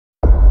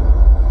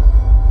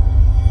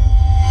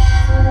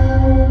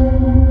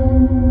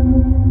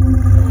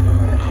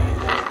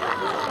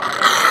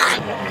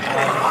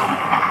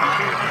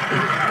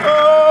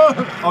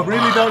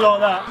like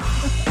that.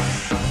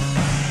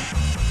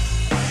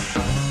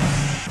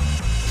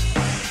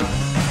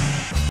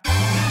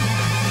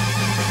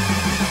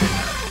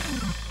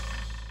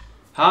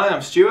 Hi,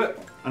 I'm Stuart.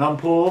 And I'm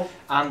Paul.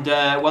 And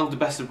welcome to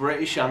Best of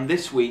British, and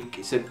this week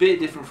it's a bit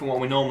different from what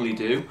we normally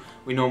do.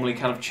 We normally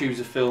kind of choose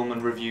a film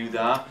and review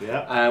that.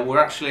 Yeah. We're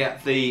actually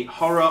at the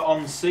Horror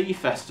on Sea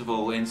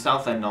Festival in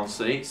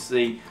Southend-on-Sea. It's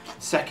the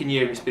second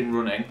year it's been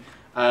running.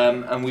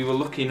 And we were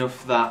lucky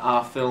enough that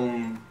our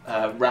film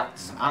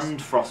Rats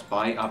and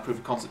Frostbite, our proof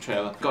of concept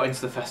trailer, got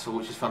into the festival,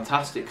 which is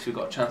fantastic because we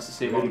got a chance to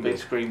see them on the big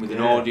screen with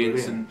an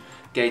audience and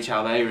gauge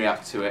how they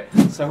react to it.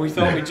 So we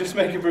thought we'd just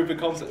make a proof of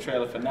concept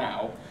trailer for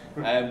now,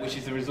 which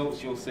is the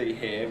results you'll see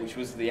here, which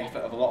was the effort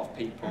of a lot of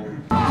people.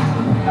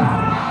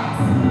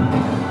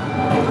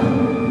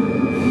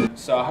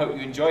 So I hope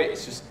you enjoy it.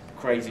 It's just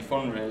crazy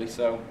fun, really.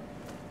 So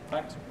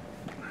thanks.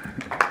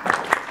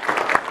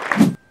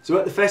 So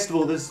at the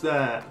festival there's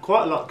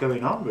quite a lot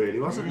going on, really,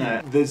 wasn't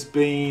there? There's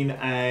been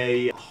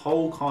a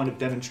whole kind of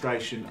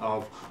demonstration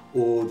of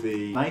all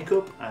the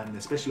makeup and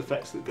the special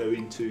effects that go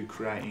into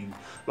creating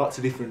lots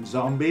of different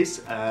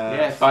zombies.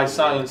 Yeah, by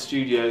Silent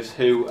Studios,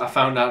 who I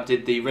found out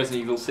did the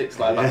Resident Evil 6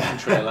 live action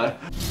trailer.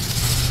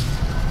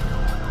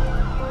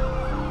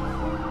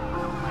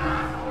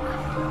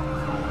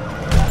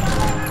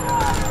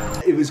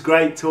 It was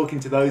great talking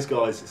to those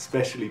guys,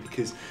 especially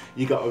because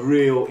you got a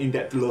real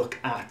in-depth look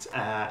at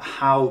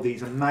how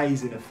these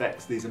amazing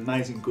effects, these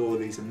amazing gore,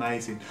 these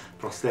amazing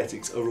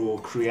prosthetics are all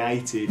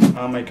created.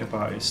 Our makeup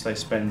artists, they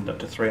spend up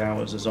to 3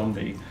 hours a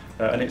zombie,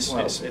 and it's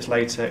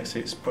latex,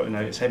 it's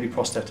heavy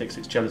prosthetics,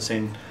 it's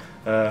gelatin.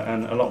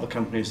 And a lot of the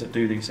companies that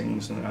do these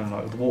things, and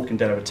like The Walking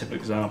Dead are a typical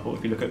example.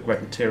 If you look at Greg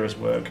Matera's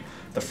work,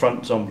 the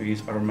front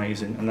zombies are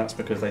amazing, and that's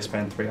because they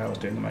spend 3 hours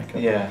doing the makeup.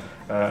 Yeah.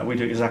 We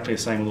do exactly the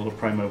same with all the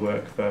promo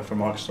work for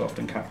Microsoft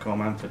and Capcom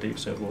and for Deep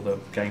Silver, all the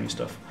gaming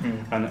stuff.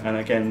 And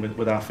again,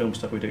 with our film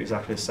stuff, we do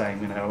exactly the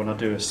same. You know, when I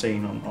do a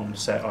scene on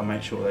set, I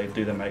make sure they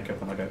do their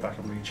makeup, and I go back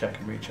and recheck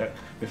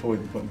before we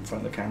put them in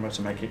front of the camera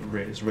to make it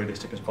as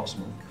realistic as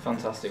possible.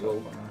 Fantastic.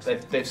 Well,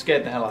 they've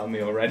scared the hell out of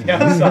me already.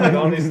 Outside,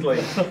 honestly,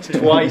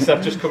 twice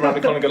I've just come around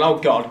the corner and gone, oh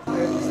God.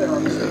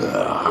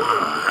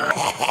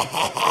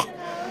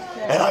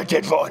 Hello,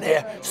 Dead Rotten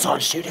here,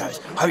 Silent Studios.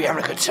 Hope you're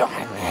having a good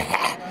time.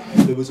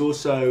 There's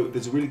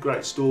a really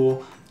great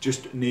store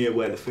just near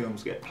where the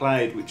films get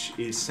played, which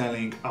is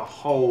selling a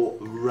whole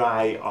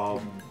array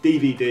of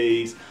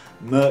DVDs,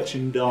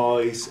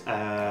 merchandise,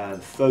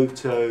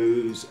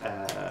 photos,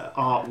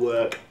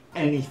 artwork,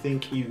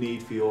 anything you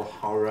need for your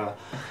horror.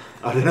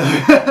 I don't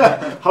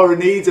know, horror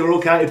needs are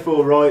all catered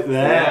for right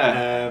there.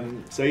 Yeah.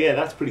 So yeah,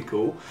 that's pretty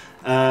cool.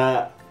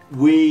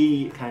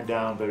 We came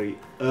down very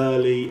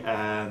early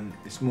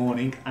this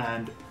morning,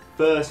 and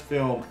first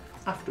film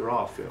after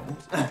our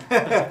films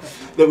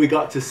that we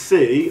got to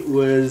see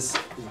was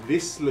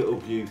this little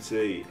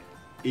beauty,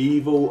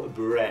 Evil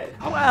Bread.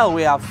 Well,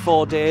 we have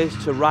 4 days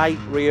to write,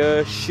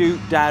 rehearse, shoot,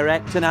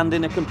 direct and hand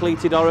in a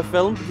completed horror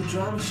film. The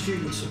drama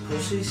students are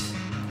pussies,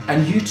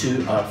 and you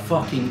two are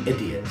fucking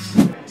idiots.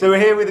 So we're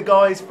here with the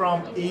guys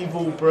from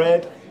Evil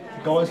Bread.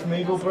 Guys from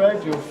Evil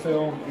Bread, your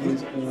film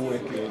is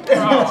wicked.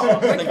 Oh,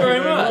 thank you very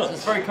much.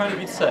 It's very kind of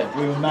you to say.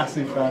 We were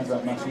massive fans.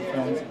 We're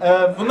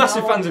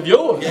massive fans of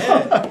yours.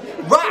 Yeah.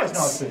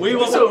 Rats. We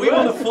want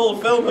a full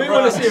film. We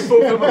want to see a full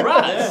film of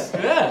Rats.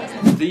 Yeah.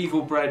 The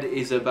Evil Bread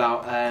is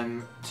about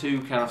two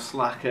kind of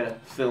slacker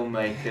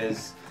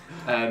filmmakers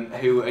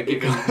who are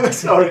given...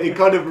 Sorry, it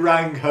kind of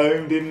rang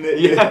home, didn't it?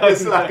 Yeah, the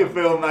slacker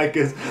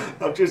filmmakers.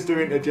 I'm just to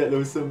interject, there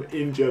was some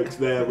in-jokes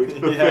there which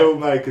for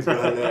filmmakers were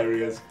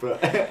hilarious,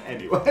 but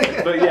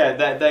anyway. But yeah,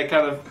 they're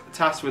kind of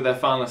tasked with their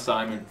final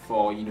assignment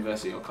for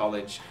university or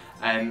college,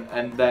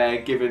 and they're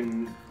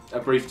given a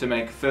brief to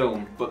make a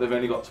film, but they've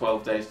only got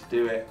 12 days to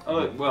do it.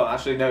 Oh, well,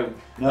 actually no,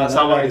 that's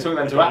how long it took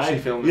them to actually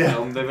film the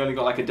film. They've only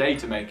got like a day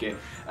to make it,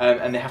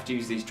 and they have to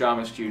use these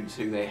drama students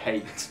who they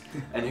hate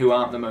and who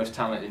aren't the most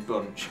talented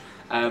bunch.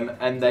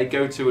 And they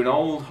go to an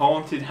old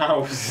haunted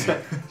house,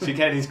 which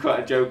again is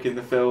quite a joke in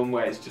the film,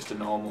 where it's just a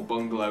normal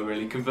bungalow,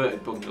 really,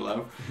 converted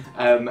bungalow.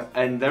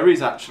 And there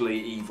is actually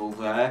evil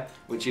there,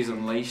 which is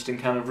unleashed and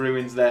kind of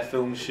ruins their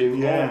film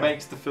shoot, or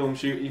makes the film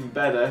shoot even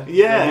better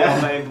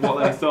than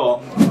what they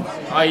thought.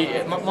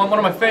 One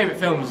of my favourite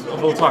films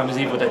of all time is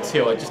Evil Dead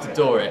 2. I just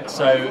adore it.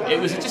 So it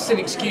was just an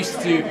excuse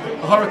to do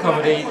a horror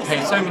comedy,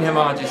 pay so many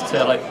homages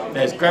to, like,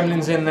 there's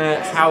Gremlins in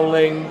there,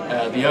 Howling,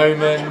 The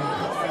Omen.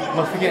 Am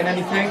I forgetting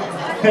anything?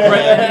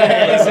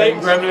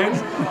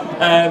 Gremlins.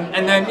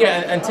 And then,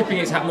 and tipping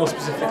its hat more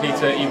specifically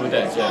to Evil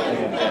Dead.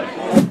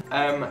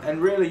 And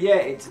really,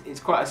 it's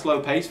quite a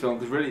slow-paced film,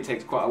 because really it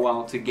takes quite a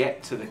while to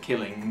get to the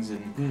killings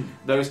and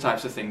those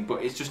types of things.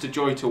 But it's just a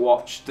joy to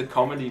watch the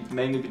comedy,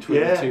 mainly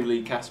between the two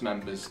lead cast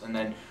members, and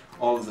then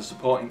all of the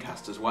supporting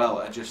cast as well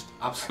are just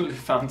absolutely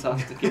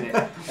fantastic in it.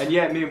 And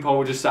me and Paul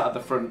were just sat at the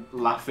front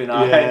laughing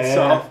our heads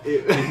off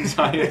the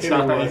entire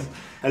time. It was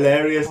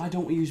hilarious. Why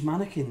don't we use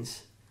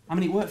mannequins? I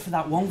mean, it worked for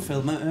that one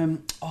film.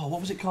 What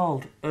was it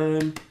called?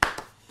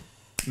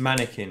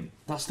 Mannequin.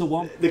 That's the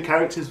one. The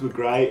characters were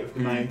great of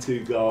the main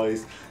two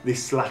guys,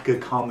 this slacker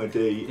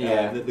comedy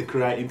that they're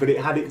creating, but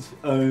it had its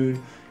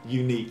own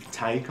unique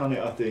take on it,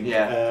 I think.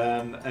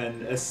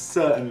 And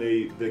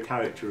certainly the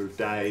character of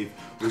Dave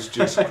was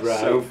just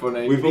great. So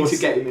funny. We need to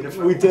get him in a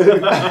film. We do.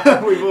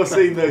 We've all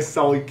seen those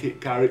sidekick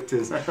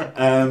characters,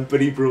 but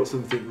he brought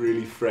something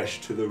really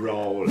fresh to the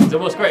role. So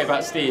what's great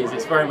about Steve is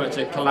it's very much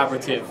a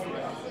collaborative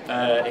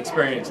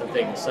experience and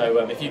things. So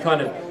if you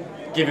kind of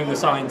give him the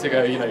sign to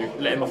go, you know,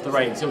 let him off the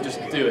reins, he'll just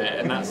do it,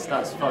 and that's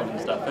fun and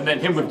stuff. And then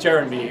him with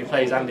Jeremy, who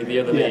plays Andy, the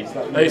other lead,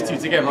 those two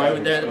together,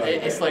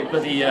 it's like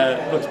bloody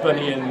Bugs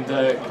Bunny and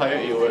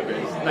Coyote or whatever it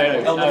is.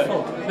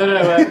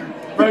 No,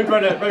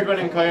 Roadrunner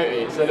and Coyote.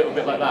 It's a little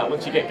bit like that.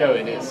 Once you get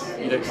going,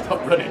 you don't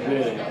stop running,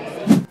 really.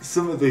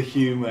 Some of the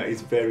humour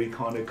is very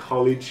kind of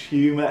college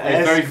humour.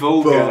 It's very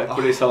vulgar,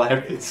 but it's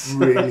hilarious. It's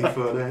really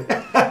funny.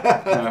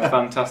 No,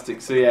 fantastic.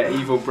 So yeah,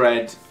 Evil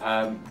Bread,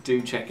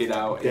 do check it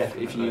out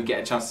if you get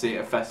a chance to see it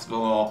at a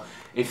festival, or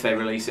if they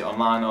release it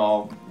online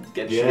or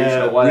get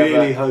distribution or whatever. I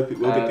really hope it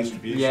will get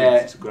distribution. Yeah,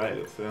 it's a great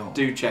little film.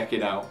 Do check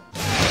it out.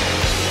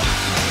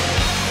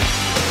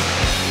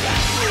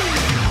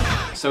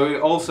 So we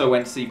also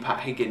went to see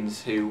Pat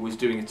Higgins, who was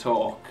doing a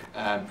talk.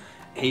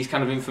 He's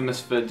kind of infamous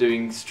for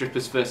doing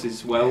Strippers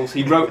versus Werewolves.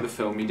 He wrote the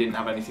film, he didn't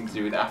have anything to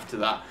do with it after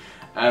that.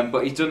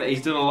 But he's done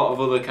a lot of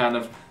other kind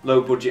of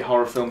low budget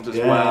horror films as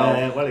well.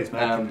 Yeah, well, he's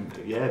making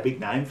a big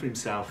name for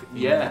himself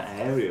in that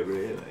area,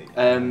 really.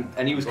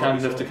 And he was kind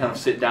enough to kind of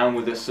sit down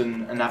with us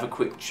and have a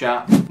quick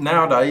chat.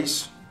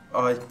 Nowadays,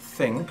 I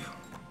think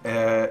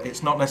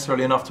it's not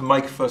necessarily enough to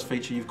make a first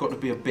feature. You've got to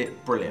be a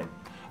bit brilliant.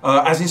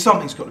 As in,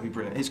 something's got to be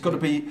brilliant. It's got to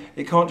be.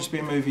 It can't just be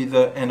a movie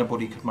that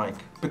anybody could make,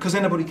 because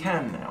anybody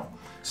can now.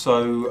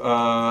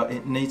 So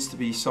it needs to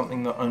be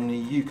something that only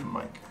you can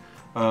make.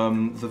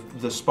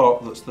 The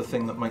spark that's the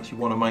thing that makes you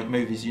want to make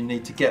movies. You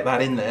need to get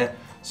that in there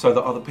so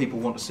that other people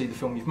want to see the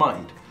film you've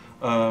made.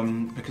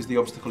 Because the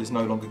obstacle is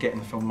no longer getting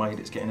the film made,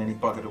 it's getting any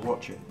bugger to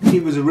watch it.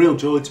 It was a real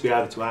joy to be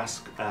able to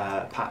ask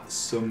Pat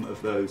some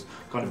of those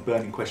kind of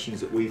burning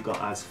questions that we've got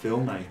as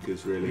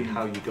filmmakers, really.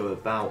 How you go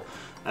about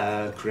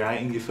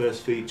creating your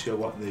first feature,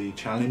 what the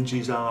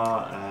challenges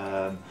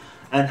are,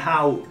 and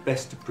how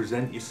best to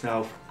present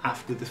yourself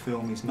after the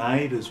film is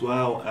made as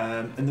well.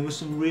 And there were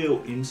some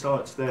real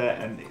insights there,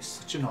 and he's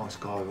such a nice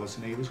guy,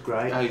 wasn't he? He was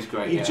great. Oh, he's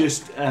great, He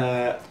just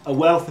a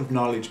wealth of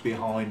knowledge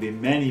behind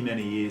him,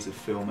 many years of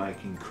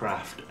filmmaking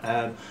craft,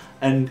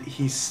 and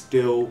he's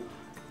still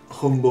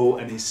humble,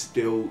 and he's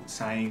still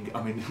saying,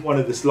 I mean, one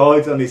of the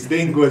slides on his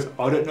thing was,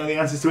 I don't know the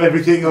answers to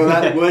everything, or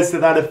that words to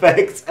that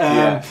effect.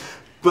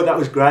 But that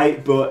was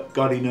great, but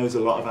God, he knows a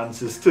lot of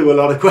answers to a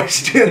lot of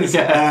questions.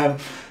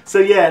 So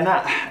yeah, and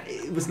that,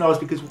 it was nice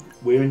because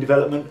we're in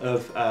development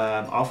of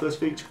our first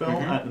feature film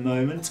at the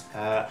moment.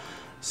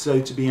 So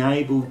to be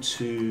able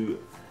to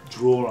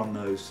draw on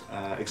those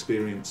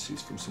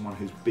experiences from someone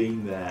who's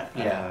been there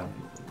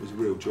was a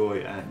real joy.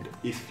 And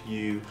if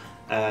you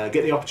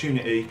get the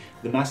opportunity,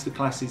 the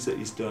masterclasses that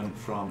he's done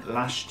from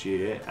last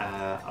year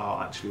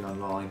are actually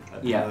online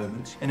at the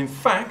moment. And in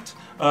fact,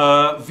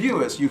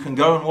 viewers, you can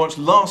go and watch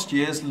last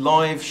year's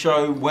live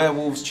show,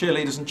 Werewolves,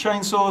 Cheerleaders and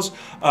Chainsaws.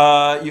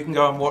 You can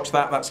go and watch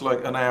that. That's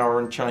like an hour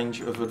and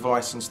change of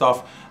advice and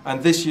stuff.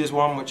 And this year's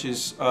one, which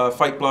is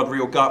Fake Blood,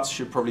 Real Guts,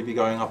 should probably be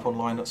going up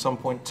online at some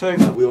point too.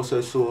 We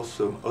also saw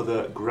some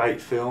other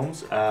great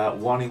films,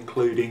 one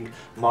including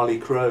Molly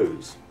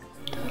Crow's.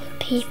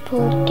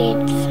 People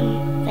did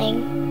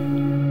something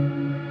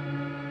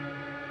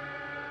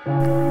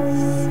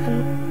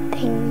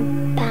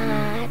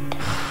bad.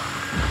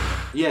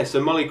 Yeah,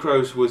 so Molly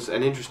Crow's was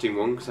an interesting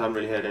one because I hadn't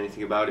really heard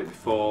anything about it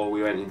before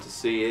we went in to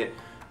see it.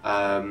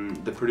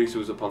 The producer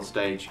was up on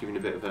stage giving a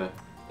bit of an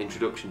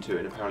introduction to it,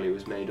 and apparently it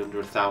was made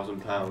under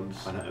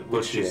 £1,000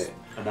 which is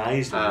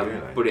amazing,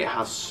 really. But it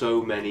has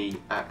so many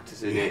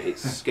actors in it.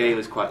 Its scale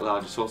is quite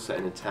large. It's all set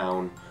in a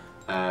town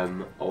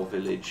or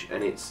village,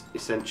 and it's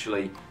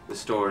essentially the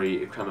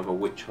story of kind of a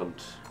witch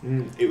hunt.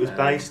 It was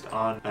based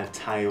on a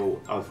tale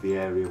of the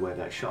area where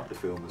they shot the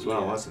film as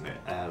well, wasn't it?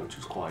 Which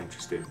was quite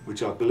interesting,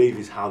 which I believe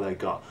is how they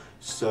got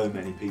so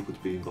many people to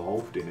be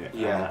involved in it.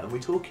 And we're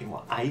talking,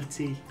 what,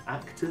 80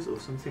 actors or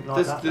something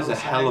like that? There's a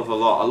hell of a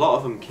lot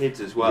of them kids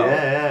as well,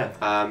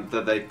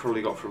 that they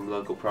probably got from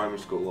local primary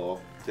school or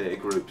theatre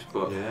groups,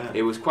 but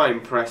it was quite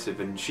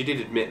impressive. And she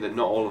did admit that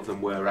not all of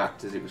them were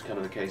actors. It was kind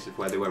of a case of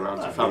where they went around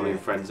to family and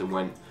friends and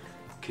went,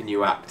 can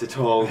you act at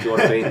all? Do you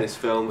want to be in this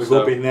film? We've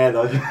all been there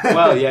though.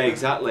 Well, yeah,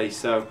 exactly.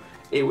 So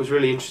it was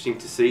really interesting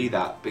to see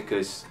that,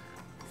 because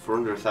for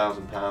under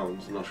 £1,000,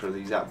 I'm not sure the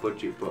exact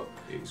budget, but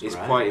it's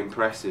quite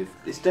impressive.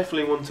 It's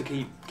definitely one to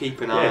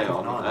keep an eye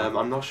on.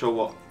 I'm not sure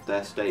what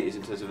their state is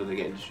in terms of whether they're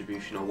getting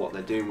distribution or what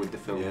they're doing with the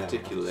film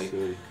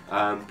particularly.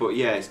 But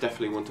yeah, it's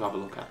definitely one to have a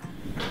look at.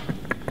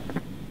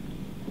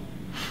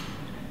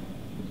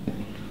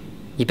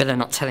 You better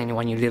not tell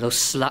anyone, you little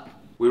slut.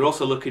 We were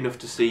also lucky enough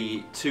to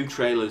see 2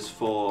 trailers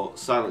for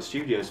Silent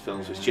Studios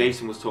films, which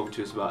Jason was talking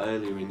to us about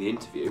earlier in the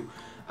interview.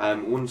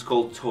 One's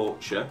called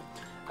Torture,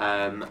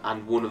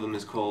 and one of them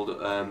is called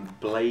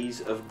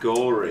Blaze of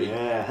Gory,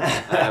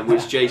 yeah.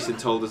 which Jason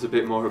told us a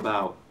bit more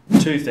about.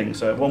 Two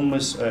things. One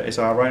was is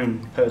our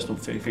own personal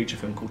feature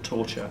film called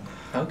Torture.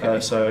 Okay.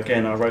 So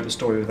again, I wrote the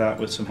story with that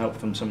with some help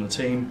from some of the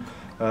team.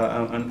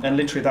 And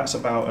literally that's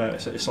about,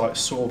 it's like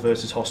Saw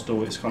versus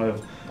Hostel. It's kind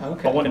of,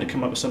 I wanted to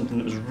come up with something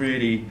that was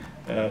really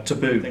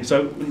taboo.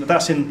 So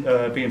that's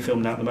being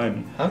filmed now at the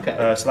moment.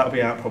 Okay. So that'll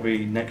be out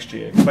probably next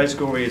year. Blaze of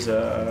Gory is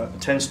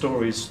 10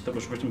 stories that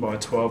was written by a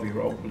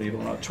 12-year-old, believe it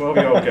or not. A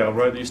 12-year-old girl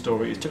wrote these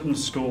stories, took them to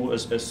school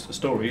as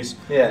stories,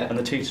 and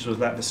the teachers was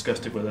that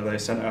disgusted with her. They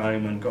sent her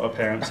home and got her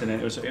parents in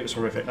it. It was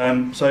horrific.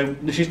 So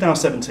she's now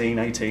 17,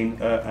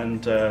 18,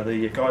 and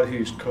the guy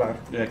who's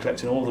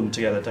collecting all of them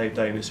together, Dave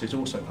Davis, who's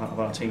also part of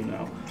our team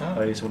now.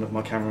 He's one of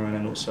my cameramen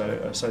and also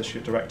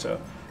associate director.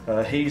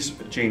 He's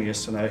a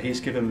genius, he's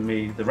given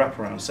me the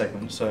wraparound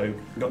segment, so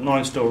we've got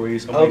 9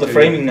 stories. And the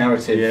framing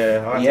narrative.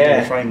 Yeah, I have to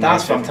do the framing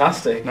that's narrative.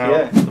 Fantastic.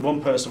 Now, the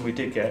one person we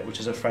did get, which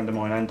is a friend of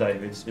mine and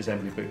David's, is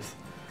Emily Booth.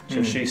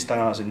 So she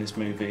stars in this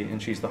movie,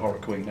 and she's the horror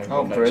queen.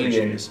 Everyone knows who she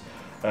is.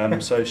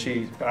 So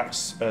she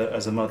acts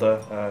as a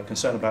mother,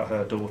 concerned about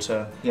her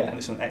daughter, and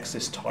it's an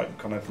Exorcist type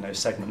kind of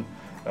segment.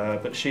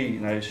 But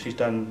she, she's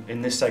done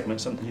in this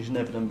segment something she's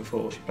never done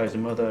before. She plays a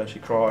mother, she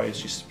cries,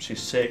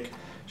 she's sick,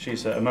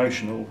 she's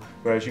emotional,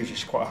 whereas usually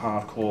she's quite a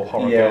hardcore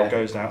horror girl,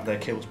 goes out there,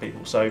 kills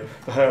people. So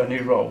for her, a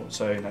new role.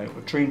 So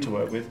a dream to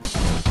work with.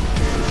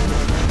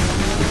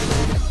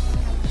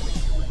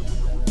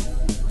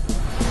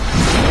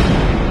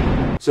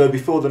 So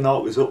before the night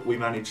was up, we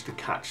managed to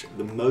catch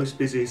the most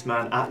busiest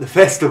man at the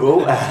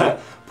festival,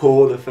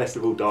 Paul, the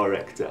festival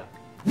director.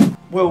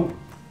 Well,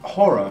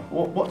 horror.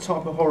 What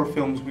type of horror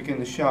films are we going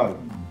to show?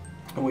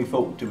 And we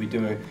thought, do we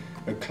do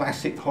a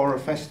classic horror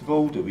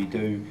festival? Do we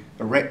do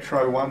a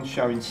retro one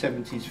showing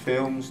 70s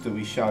films? Do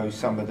we show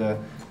some of the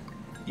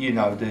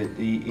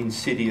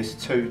Insidious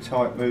 2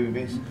 type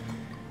movies?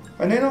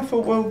 And then I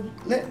thought, well,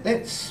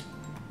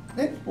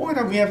 why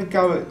don't we have a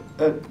go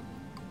at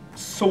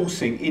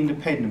sourcing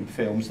independent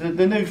films,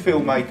 the new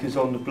filmmakers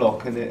on the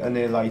block and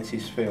their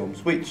latest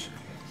films, which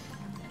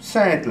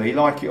sadly,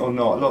 like it or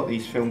not, a lot of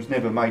these films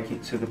never make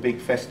it to the big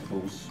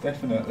festivals.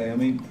 Definitely. I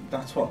mean,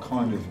 that's what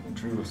kind of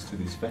drew us to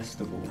this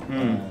festival,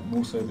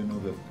 more so than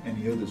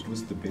any others,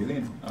 was the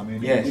billing. I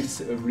mean,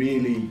 it's a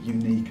really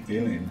unique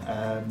billing,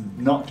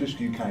 not just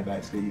UK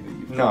based either.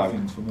 You've got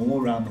films from all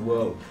around the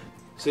world.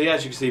 So yeah,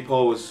 as you can see,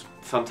 Paul was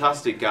a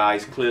fantastic guy.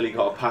 He's clearly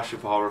got a passion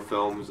for horror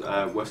films.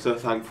 We're so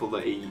thankful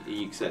that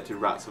he accepted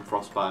Rats and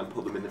Frostbite and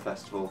put them in the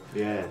festival.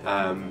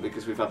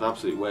 Because we've had an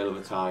absolute whale of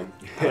a time.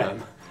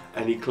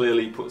 And he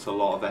clearly puts a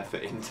lot of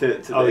effort into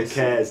this. He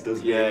cares,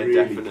 doesn't he? Yeah, really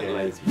definitely.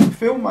 Cares.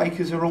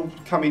 Filmmakers are all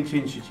coming to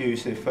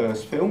introduce their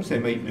first films. They're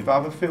meeting with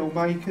other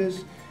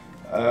filmmakers.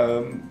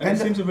 And it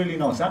seems a really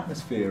nice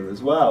atmosphere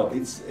as well.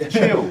 It's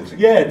chilled.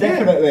 Yeah,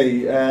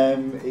 definitely.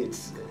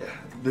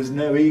 There's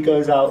no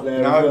egos out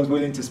there. Everyone's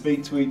willing to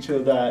speak to each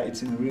other.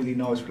 It's in a really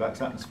nice,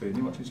 relaxed atmosphere. And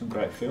you're watching some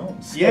great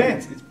films. Yeah,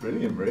 it's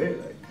brilliant,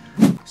 really.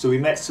 So we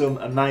met some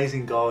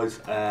amazing guys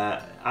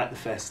at the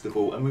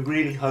festival, and we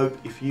really hope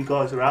if you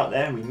guys are out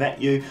there and we met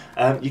you,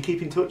 you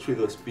keep in touch with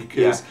us,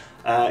 because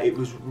it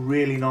was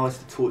really nice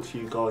to talk to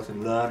you guys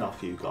and learn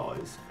off you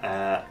guys.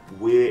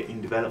 We're in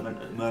development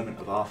at the moment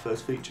of our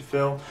first feature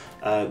film.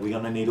 We're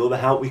going to need all the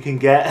help we can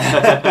get,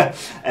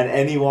 and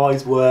any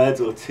wise words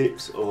or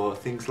tips or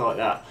things like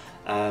that.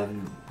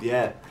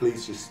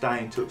 Please just stay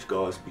in touch,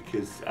 guys,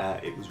 because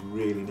it was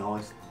really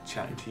nice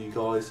chatting to you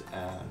guys.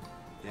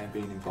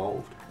 Being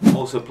involved.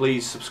 Also,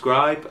 please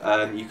subscribe.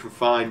 You can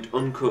find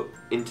uncut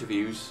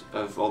interviews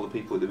of all the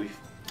people that we've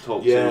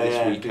talked to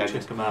this weekend.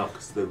 Check them out,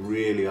 because they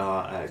really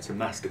are. It's a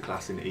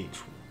masterclass in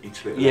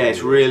each little. Yeah,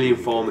 it's really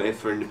informative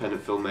for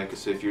independent filmmakers.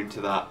 So if you're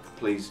into that,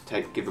 please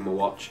give them a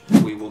watch.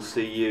 We will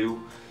see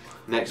you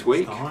next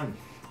week. Bye.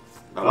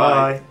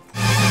 Bye.